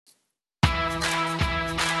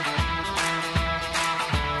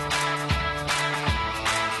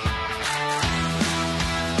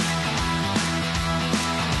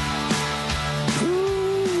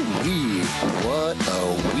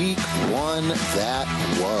one that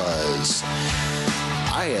was.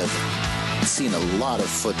 I have seen a lot of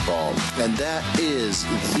football, and that is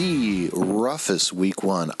the roughest week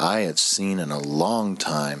one I have seen in a long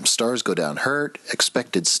time. Stars go down hurt,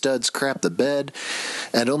 expected studs crap the bed,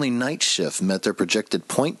 and only Night Shift met their projected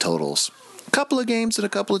point totals. A couple of games and a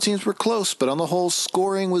couple of teams were close, but on the whole,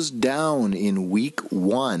 scoring was down in week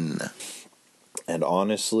one. And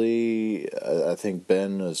honestly, I think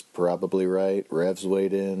Ben is probably right. Revs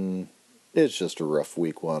weighed in. It's just a rough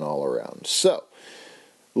week one all around. So,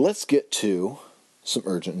 let's get to some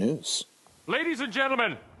urgent news. Ladies and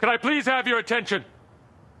gentlemen, can I please have your attention?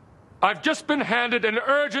 I've just been handed an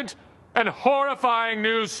urgent and horrifying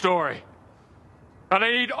news story. And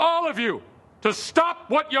I need all of you to stop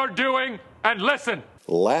what you're doing and listen.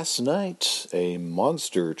 Last night, a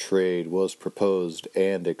monster trade was proposed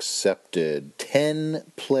and accepted.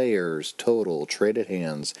 10 players total traded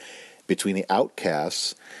hands between the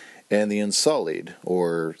Outcasts and the Unsullied,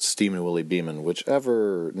 or Steamin' Willie Beeman,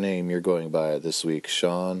 whichever name you're going by this week,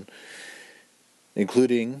 Sean,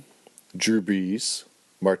 including Drew Brees,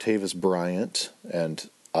 Martavis Bryant, and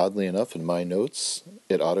oddly enough, in my notes,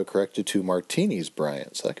 it autocorrected to Martinis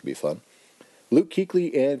Bryant, so that could be fun. Luke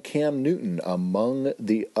Kuechly and Cam Newton among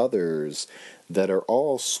the others that are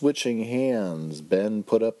all switching hands. Ben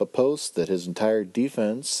put up a post that his entire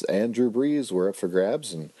defense and Drew Brees were up for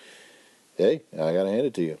grabs, and hey, I gotta hand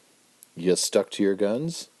it to you. You stuck to your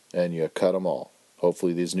guns, and you cut them all.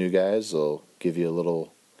 Hopefully these new guys will give you a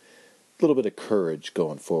little bit of courage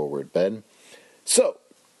going forward, Ben. So,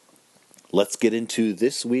 let's get into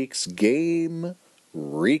this week's game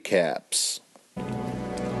recaps.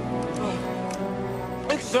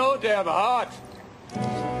 It's so damn hot.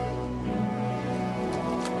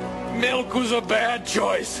 Milk was a bad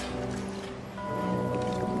choice.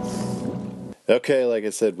 Okay, like I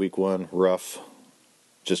said, week one, rough.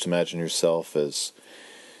 Just imagine yourself as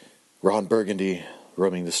Ron Burgundy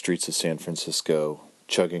roaming the streets of San Francisco,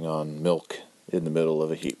 chugging on milk in the middle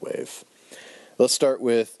of a heat wave. Let's start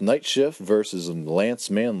with Night Shift versus Lance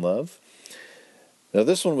Manlove. Now,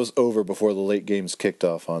 this one was over before the late games kicked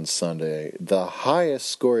off on Sunday. The highest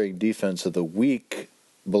scoring defense of the week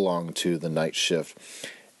belonged to the Night Shift.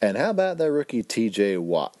 And how about that rookie TJ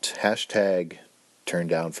Watt? Hashtag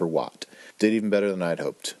turned down for Watt. Did even better than I'd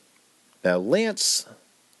hoped. Now, Lance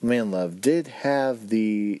Manlove did have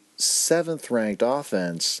the 7th ranked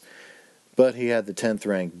offense, but he had the 10th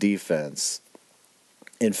ranked defense.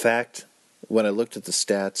 In fact, when I looked at the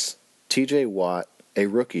stats, TJ Watt, a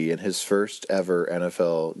rookie in his first ever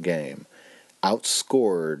NFL game,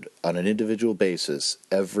 outscored on an individual basis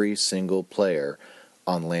every single player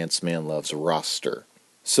on Lance Manlove's roster.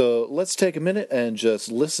 So let's take a minute and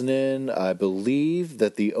just listen in. I believe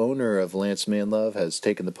that the owner of Lance Manlove has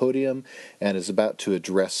taken the podium and is about to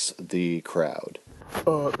address the crowd.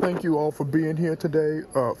 Thank you all for being here today.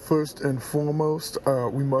 First and foremost,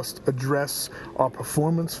 we must address our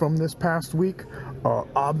performance from this past week.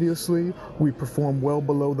 Obviously, we perform well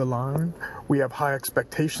below the line. We have high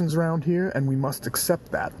expectations around here, and we must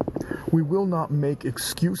accept that. We will not make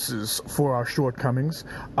excuses for our shortcomings.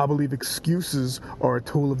 I believe excuses are a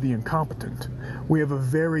tool of the incompetent. We have a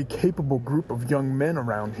very capable group of young men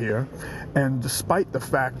around here, and despite the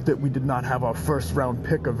fact that we did not have our first round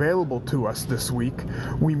pick available to us this week,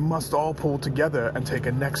 we must all pull together and take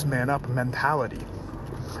a next man up mentality.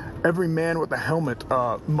 Every man with a helmet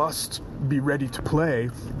must be ready to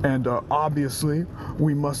play, and obviously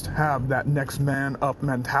we must have that next man up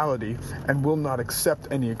mentality and will not accept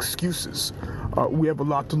any excuses. We have a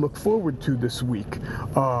lot to look forward to this week.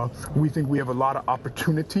 We think we have a lot of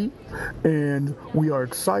opportunity, and we are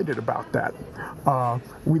excited about that.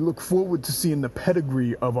 We look forward to seeing the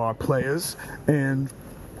pedigree of our players, and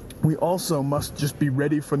we also must just be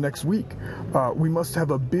ready for next week. We must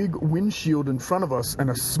have a big windshield in front of us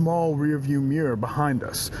and a small rearview mirror behind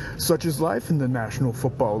us. Such is life in the National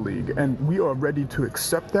Football League, and we are ready to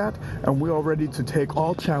accept that, and we are ready to take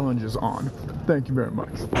all challenges on. Thank you very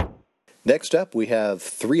much. Next up, we have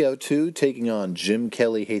 302 taking on Jim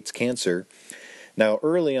Kelly Hates Cancer. Now,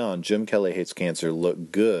 early on, Jim Kelly Hates Cancer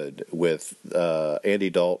looked good with Andy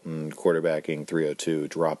Dalton quarterbacking 302,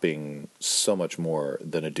 dropping so much more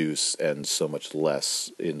than a deuce and so much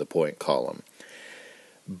less in the point column.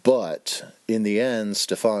 But in the end,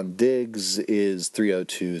 Stephon Diggs is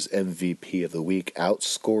 302's MVP of the week,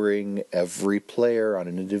 outscoring every player on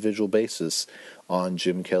an individual basis on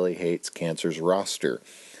Jim Kelly Hates Cancer's roster.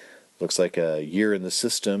 Looks like a year in the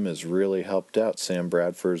system has really helped out Sam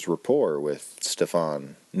Bradford's rapport with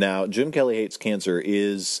Stephon. Now, Jim Kelly Hates Cancer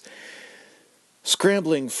is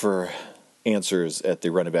scrambling for answers at the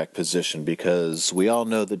running back position, because we all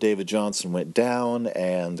know that David Johnson went down,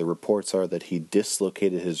 and the reports are that he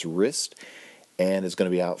dislocated his wrist and is going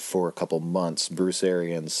to be out for a couple months. Bruce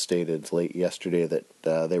Arians stated late yesterday that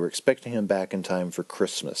they were expecting him back in time for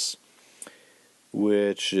Christmas,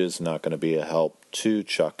 which is not going to be a help to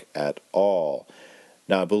Chuck at all.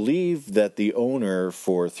 Now, I believe that the owner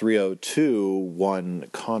for 302, one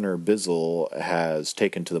Connor Bizzle, has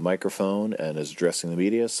taken to the microphone and is addressing the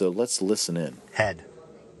media, so let's listen in. Head,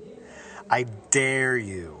 I dare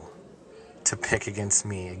you to pick against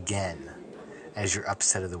me again as your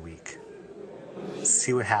upset of the week.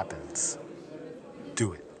 See what happens.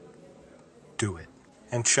 Do it. Do it.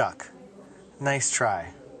 And Chuck, nice try.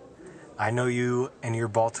 I know you and your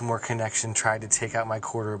Baltimore connection tried to take out my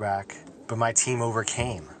quarterback, but my team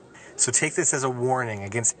overcame. So take this as a warning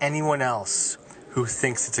against anyone else who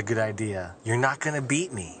thinks it's a good idea. You're not going to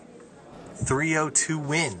beat me. 302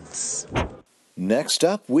 wins. Next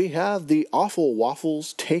up, we have the Awful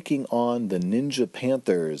Waffles taking on the Ninja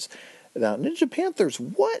Panthers. Now, Ninja Panthers,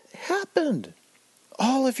 what happened?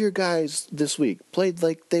 All of your guys this week played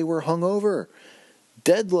like they were hungover.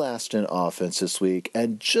 Dead last in offense this week,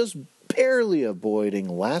 and just barely avoiding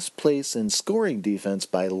last place in scoring defense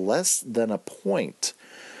by less than a point.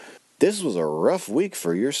 This was a rough week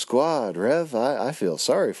for your squad, Rev. I feel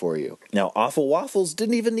sorry for you. Now, Awful Waffles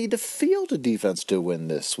didn't even need to field a defense to win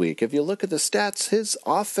this week. If you look at the stats, his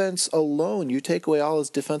offense alone, you take away all his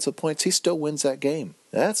defensive points, he still wins that game.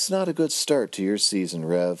 That's not a good start to your season,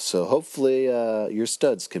 Rev, so hopefully your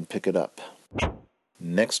studs can pick it up.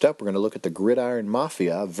 Next up, we're going to look at the Gridiron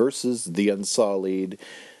Mafia versus the Unsullied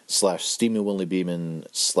 / Steamy Willie Beeman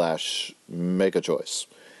 / Mega Choice.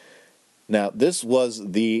 Now, this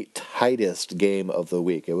was the tightest game of the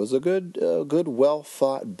week. It was a good,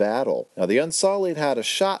 well-fought battle. Now, the Unsullied had a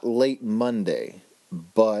shot late Monday,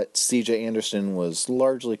 but C.J. Anderson was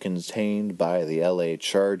largely contained by the L.A.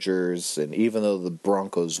 Chargers, and even though the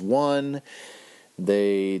Broncos won,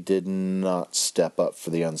 they did not step up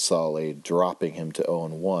for the Unsullied, dropping him to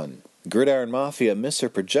 0-1. Gridiron Mafia missed their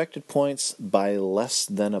projected points by less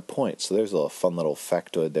than a point, so there's a fun little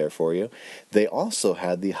factoid there for you. They also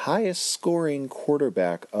had the highest scoring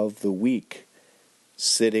quarterback of the week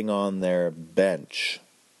sitting on their bench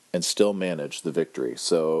and still managed the victory.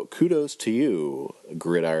 So kudos to you,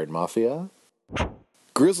 Gridiron Mafia.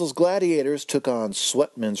 Grizzles Gladiators took on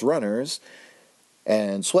Sweatman's Runners,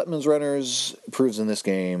 and Sweatman's Runners proves in this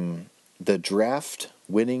game the draft,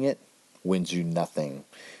 winning it, wins you nothing.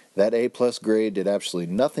 That A-plus grade did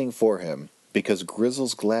absolutely nothing for him because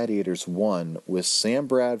Grizzles Gladiators won with Sam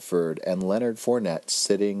Bradford and Leonard Fournette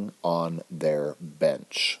sitting on their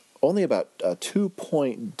bench. Only about a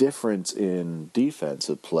 2-point difference in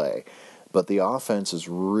defensive play, but the offense is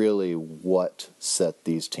really what set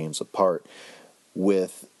these teams apart,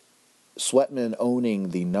 with Sweatman owning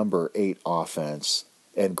the number 8 offense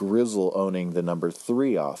and Grizzle owning the number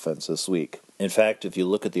 3 offense this week. In fact, if you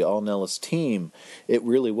look at the All-Nellis team, it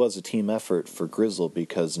really was a team effort for Grizzle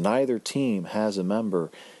because neither team has a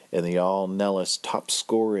member in the All-Nellis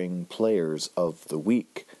top-scoring players of the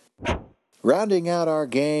week. Rounding out our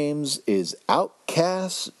games is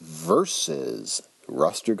Outcast versus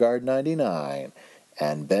Roster Guard 99,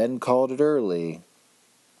 and Ben called it early.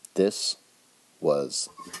 This was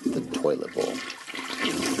the toilet bowl.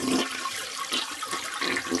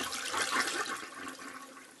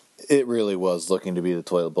 It really was looking to be the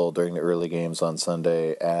toilet bowl during the early games on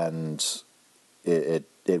Sunday, and it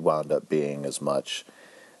wound up being as much.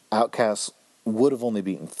 Outcast would have only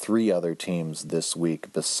beaten 3 other teams this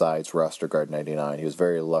week besides Roster Guard 99. He was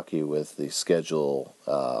very lucky with the schedule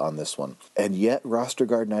on this one. And yet, Roster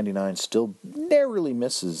Guard 99 still narrowly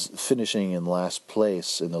misses finishing in last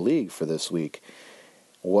place in the league for this week.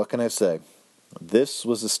 What can I say? This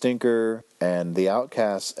was a stinker, and the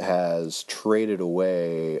Outcast has traded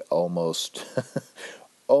away almost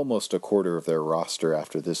a quarter of their roster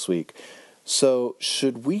after this week. So,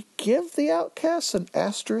 should we give the Outcasts an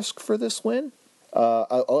asterisk for this win?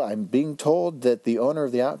 I'm being told that the owner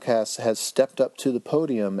of the Outcasts has stepped up to the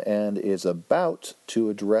podium and is about to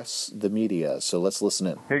address the media. So let's listen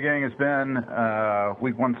in. Hey gang, it's Ben.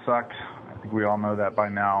 Week 1 sucked. I think we all know that by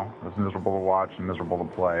now. It was miserable to watch and miserable to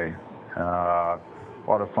play. A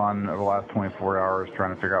lot of fun over the last 24 hours trying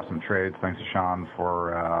to figure out some trades. Thanks to Sean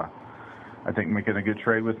for, I think, making a good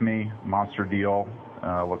trade with me. Monster deal.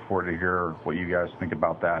 Look forward to hear what you guys think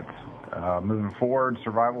about that. Moving forward,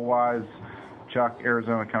 survival-wise, Chuck,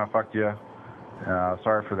 Arizona kind of fucked you.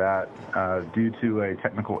 Sorry for that. Due to a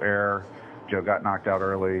technical error, Joe got knocked out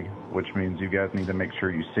early, which means you guys need to make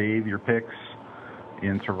sure you save your picks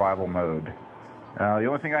in survival mode. The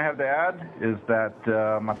only thing I have to add is that,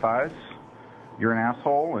 Matthias, you're an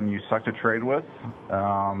asshole and you suck to trade with.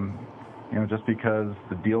 Just because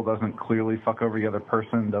the deal doesn't clearly fuck over the other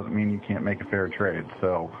person doesn't mean you can't make a fair trade.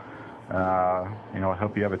 So, I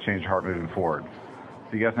hope you have a change of heart moving forward.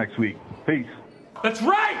 See you guys next week. Peace. That's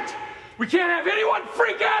right! We can't have anyone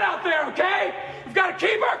freak out there, okay? We've got to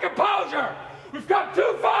keep our composure! We've come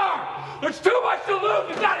too far! There's too much to lose!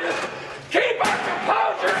 We've got to just keep our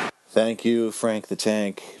composure! Thank you, Frank the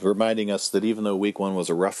Tank, reminding us that even though week 1 was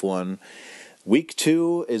a rough one, week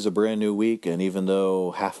 2 is a brand new week, and even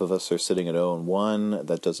though half of us are sitting at 0-1,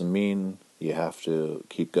 that doesn't mean you have to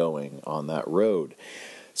keep going on that road.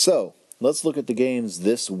 So, let's look at the games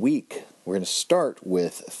this week. We're going to start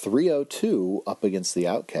with 302 up against the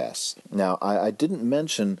Outcasts. Now, I didn't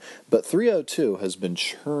mention, but 302 has been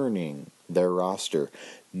churning their roster.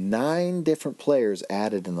 9 different players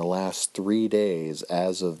added in the last 3 days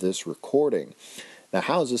as of this recording. Now,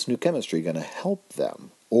 how is this new chemistry going to help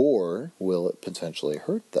them? Or will it potentially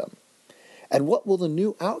hurt them? And what will the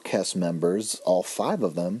new Outcast members, all 5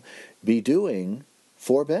 of them, be doing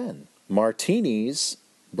for Ben? Martinis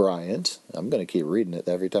Bryant, I'm going to keep reading it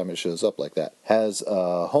every time it shows up like that, has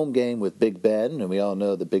a home game with Big Ben, and we all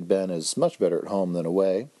know that Big Ben is much better at home than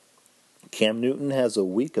away. Cam Newton has a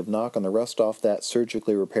week of knocking the rust off that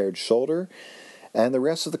surgically repaired shoulder, and the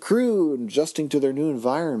rest of the crew adjusting to their new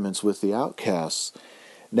environments with the Outcasts.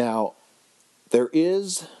 Now, there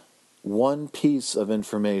is one piece of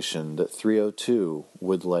information that 302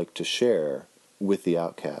 would like to share with the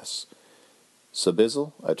Outcasts. So,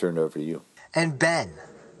 Bizzle, I turn it over to you. And Ben,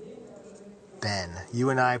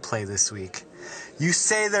 you and I play this week. You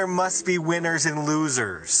say there must be winners and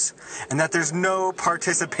losers, and that there's no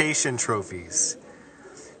participation trophies.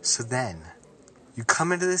 So then, you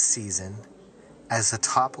come into this season as the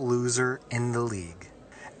top loser in the league,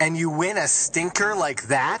 and you win a stinker like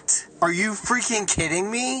that? Are you freaking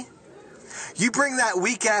kidding me? You bring that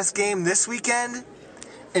weak-ass game this weekend,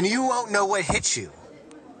 and you won't know what hit you.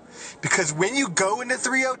 Because when you go into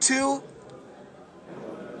 302,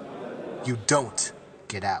 you don't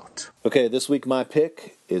get out. Okay, this week my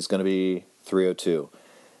pick is going to be 302.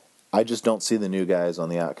 I just don't see the new guys on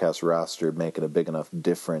the Outcast roster making a big enough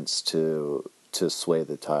difference to sway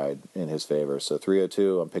the tide in his favor. So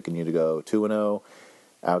 302, I'm picking you to go 2-0.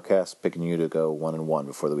 Outcast picking you to go 1-1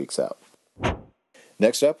 before the week's out.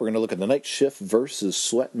 Next up, we're going to look at the night shift versus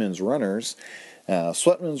Sweatman's Runners.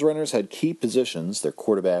 Sweatman's Runners had key positions: their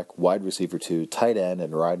quarterback, wide receiver 2, tight end,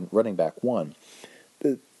 and running back 1.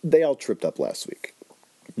 They all tripped up last week.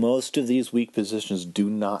 Most of these weak positions do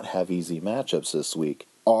not have easy matchups this week.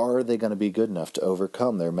 Are they going to be good enough to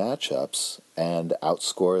overcome their matchups and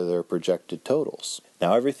outscore their projected totals?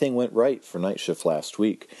 Now, everything went right for night shift last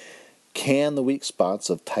week. Can the weak spots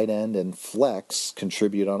of tight end and flex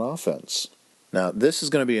contribute on offense? Now, this is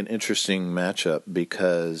going to be an interesting matchup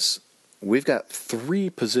because we've got 3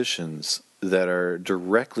 positions that are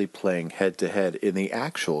directly playing head-to-head in the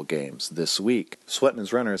actual games this week.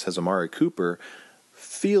 Sweatman's Runners has Amari Cooper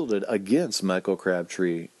fielded against Michael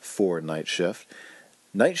Crabtree for night shift.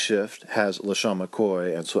 Night shift has LaShawn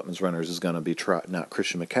McCoy, and Sweatman's Runners is going to be trotting out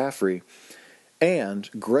Christian McCaffrey. And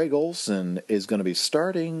Greg Olson is going to be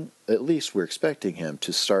starting, at least we're expecting him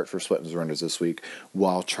to start for Sweatman's Runners this week,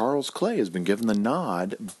 while Charles Clay has been given the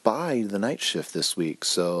nod by the night shift this week.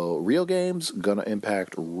 So real games going to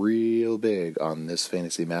impact real big on this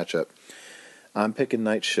fantasy matchup. I'm picking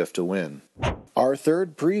night shift to win. Our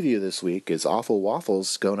third preview this week is Awful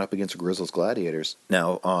Waffles going up against Grizzles Gladiators.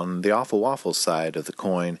 Now, on the Awful Waffles side of the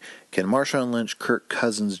coin, can Marshawn Lynch, Kirk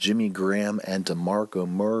Cousins, Jimmy Graham, and DeMarco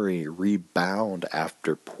Murray rebound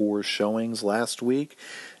after poor showings last week?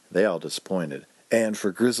 They all disappointed. And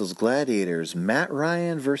for Grizzles Gladiators, Matt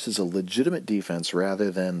Ryan versus a legitimate defense rather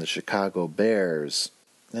than the Chicago Bears.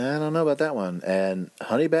 I don't know about that one. And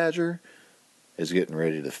Honey Badger is getting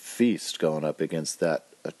ready to feast going up against that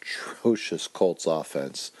atrocious Colts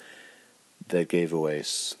offense that gave away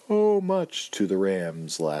so much to the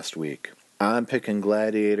Rams last week. I'm picking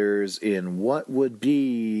Gladiators in what would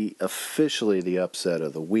be officially the upset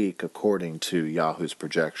of the week according to Yahoo's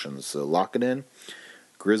projections. So lock it in.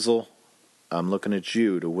 Grizzle, I'm looking at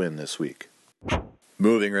you to win this week.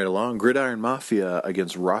 Moving right along, Gridiron Mafia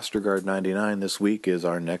against Roster Guard 99 this week is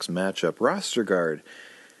our next matchup. Roster Guard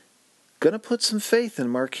going to put some faith in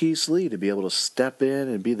Marquise Lee to be able to step in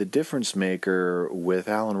and be the difference maker with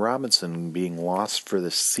Allen Robinson being lost for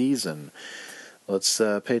the season. Let's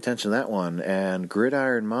pay attention to that one. And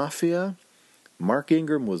Gridiron Mafia, Mark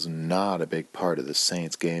Ingram was not a big part of the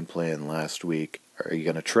Saints' game plan last week. Are you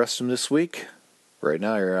going to trust him this week? Right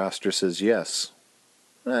now your roster says yes.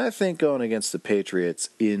 I think going against the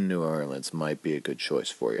Patriots in New Orleans might be a good choice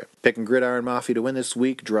for you. Picking Gridiron Mafia to win this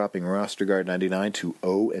week, dropping roster guard 99 to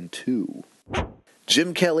 0-2.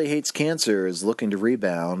 Jim Kelly Hates Cancer is looking to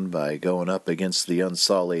rebound by going up against the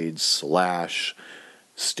Unsullied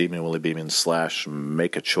 / Steamin' Willie Beeman /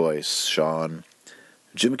 Make a Choice, Sean.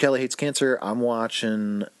 Jim Kelly Hates Cancer, I'm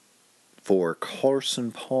watching for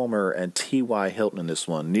Carson Palmer and T.Y. Hilton in this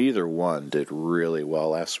one. Neither one did really well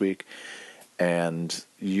last week, and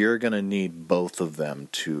you're going to need both of them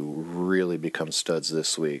to really become studs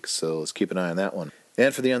this week, so let's keep an eye on that one.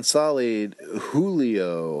 And for the Unsullied,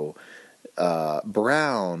 Julio,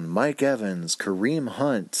 Brown, Mike Evans, Kareem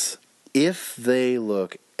Hunt, if they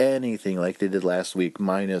look anything like they did last week,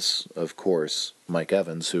 minus, of course, Mike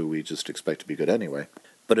Evans, who we just expect to be good anyway,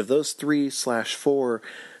 but if those 3/4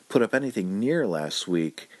 put up anything near last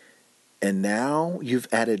week, and now you've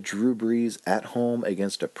added Drew Brees at home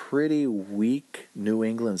against a pretty weak New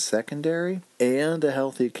England secondary and a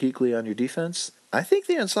healthy Kuechly on your defense, I think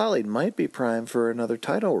the Unsullied might be primed for another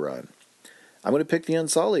title run. I'm going to pick the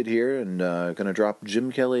Unsullied here and going to drop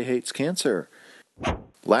Jim Kelly Hates Cancer.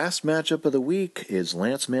 Last matchup of the week is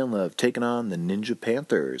Lance Manlove taking on the Ninja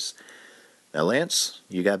Panthers. Now, Lance,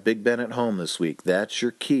 you got Big Ben at home this week. That's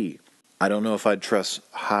your key. I don't know if I'd trust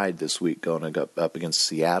Hyde this week going up against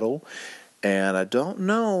Seattle. And I don't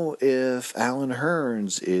know if Allen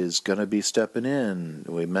Hurns is going to be stepping in.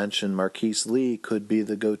 We mentioned Marquise Lee could be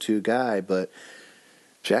the go-to guy, but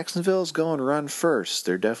Jacksonville's going run first.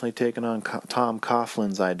 They're definitely taking on Tom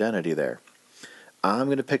Coughlin's identity there. I'm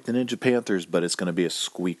going to pick the Ninja Panthers, but it's going to be a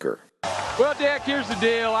squeaker. Well, Dak, here's the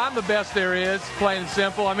deal. I'm the best there is, plain and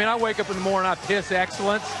simple. I mean, I wake up in the morning, I piss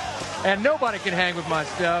excellence, and nobody can hang with my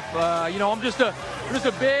stuff. I'm just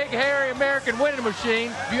a big, hairy American winning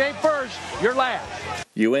machine. If you ain't first, you're last.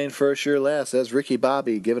 You ain't first, you're last. That's Ricky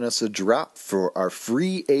Bobby giving us a drop for our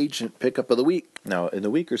free agent pickup of the week. Now, in the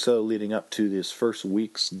week or so leading up to this first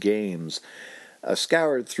week's games, I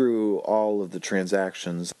scoured through all of the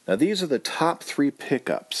transactions. Now, these are the top 3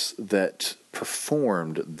 pickups that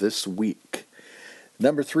performed this week.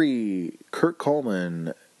 Number 3, Kurt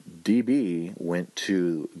Coleman, DB, went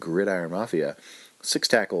to Gridiron Mafia. 6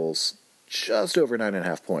 tackles, just over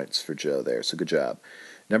 9.5 points for Joe there, so good job.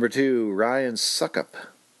 Number 2, Ryan Suckup,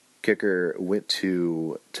 kicker, went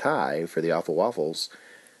to Ty for the Awful Waffles.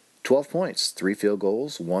 12 points, 3 field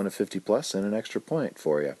goals, 1 of 50+, and an extra point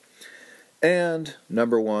for you. And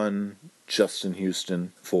number 1, Justin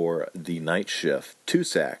Houston for the night shift. 2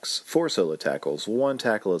 sacks, 4 solo tackles, 1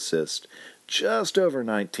 tackle assist, just over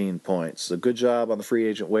 19 points. So good job on the free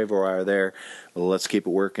agent waiver wire there. Well, let's keep it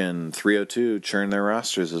working. 302 churn their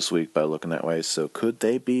rosters this week by looking that way. So could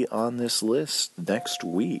they be on this list next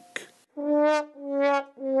week?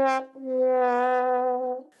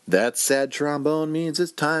 That sad trombone means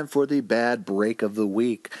it's time for the bad break of the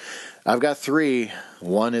week. I've got 3.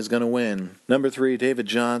 1 is going to win. Number 3, David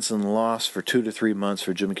Johnson lost for 2 to 3 months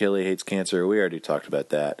for Jim Kelly Hates Cancer. We already talked about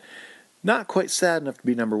that. Not quite sad enough to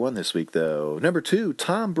be number 1 this week, though. Number 2,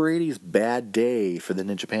 Tom Brady's bad day for the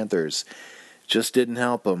Ninja Panthers. Just didn't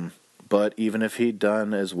help him. But even if he'd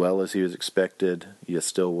done as well as he was expected, you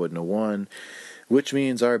still wouldn't have won. Which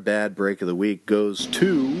means our bad break of the week goes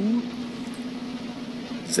to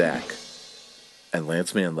Zach and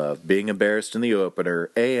Lance Manlove being embarrassed in the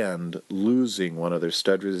opener and losing one of their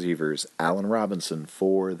stud receivers, Allen Robinson,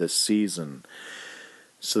 for the season.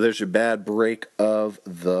 So there's your bad break of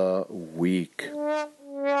the week.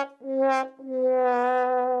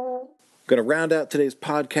 Going to round out today's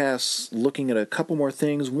podcast looking at a couple more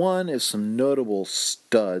things. One is some notable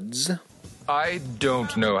studs. I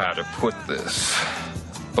don't know how to put this,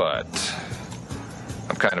 but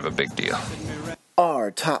I'm kind of a big deal.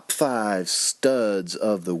 Our top 5 studs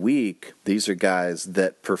of the week. These are guys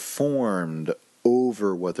that performed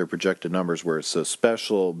over what their projected numbers were. So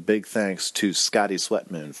special big thanks to Scotty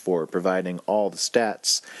Sweatman for providing all the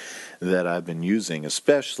stats that I've been using,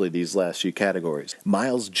 especially these last few categories.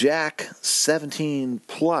 Miles Jack, 17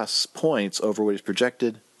 plus points over what he's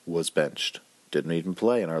projected, was benched. Didn't even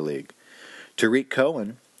play in our league. Tariq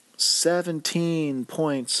Cohen, 17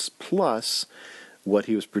 points plus what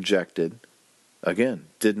he was projected. Again,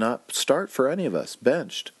 did not start for any of us.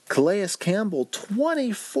 Benched. Calais Campbell,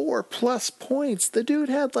 24 plus points. The dude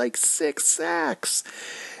had like 6 sacks.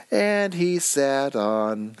 And he sat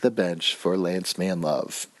on the bench for Lance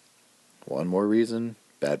Manlove. One more reason,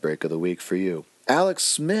 bad break of the week for you. Alex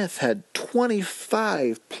Smith had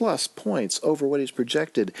 25 plus points over what he's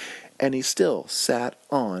projected, and he still sat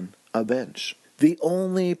on a bench. The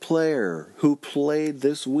only player who played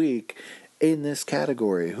this week in this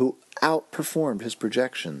category who outperformed his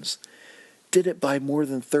projections, did it by more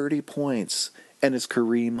than 30 points, and it's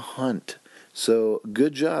Kareem Hunt. So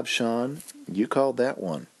good job, Sean. You called that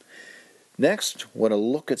one. Next, want to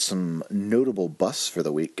look at some notable busts for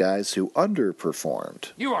the week, guys who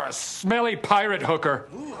underperformed. You are a smelly pirate hooker.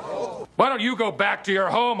 Why don't you go back to your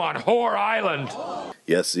home on Whore Island?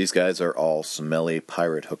 Yes, these guys are all smelly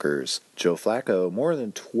pirate hookers. Joe Flacco, more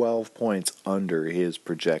than 12 points under his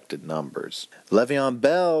projected numbers. Le'Veon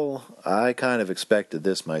Bell, I kind of expected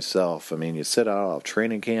this myself. I mean, you sit out of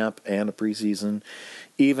training camp and a preseason.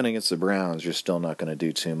 Even against the Browns, you're still not going to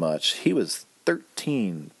do too much. He was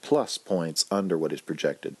 13-plus points under what is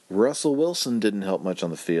projected. Russell Wilson didn't help much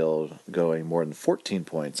on the field, going more than 14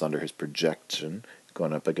 points under his projection,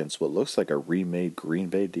 going up against what looks like a remade Green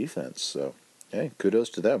Bay defense. So, hey,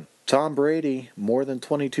 kudos to them. Tom Brady, more than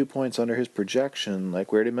 22 points under his projection,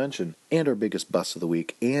 like we already mentioned. And our biggest bust of the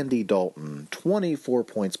week, Andy Dalton, 24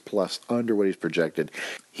 points plus under what he's projected.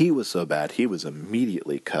 He was so bad, he was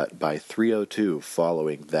immediately cut by 302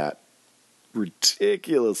 following that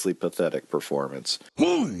ridiculously pathetic performance.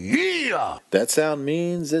 Oh, yeah! That sound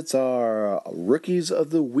means it's our Rookies of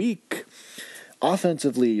the Week.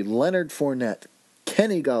 Offensively, Leonard Fournette,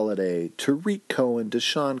 Kenny Golladay, Tariq Cohen,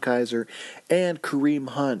 Deshaun Kaiser, and Kareem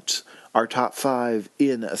Hunt. Our top 5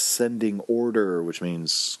 in ascending order, which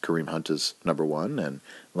means Kareem Hunt is number 1 and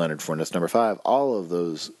Leonard Fournette's number 5. All of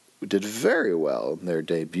those did very well in their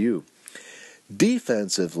debut.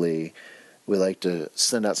 Defensively, we like to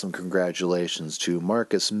send out some congratulations to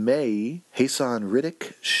Marcus May, Hassan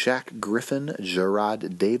Riddick, Shaq Griffin,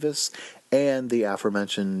 Jarrad Davis, and the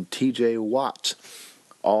aforementioned TJ Watt.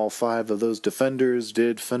 All 5 of those defenders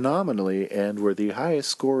did phenomenally and were the highest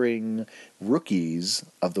scoring rookies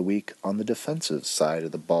of the week on the defensive side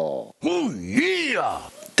of the ball. Oh, yeah!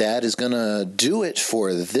 That is going to do it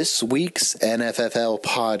for this week's NFFL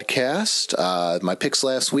podcast. My picks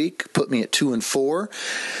last week put me at 2-4.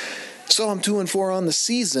 So I'm 2-4 on the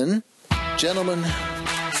season. Gentlemen,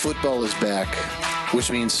 football is back,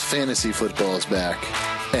 which means fantasy football is back,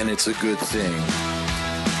 and it's a good thing.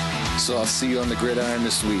 So I'll see you on the gridiron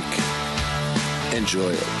this week. Enjoy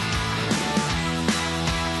it.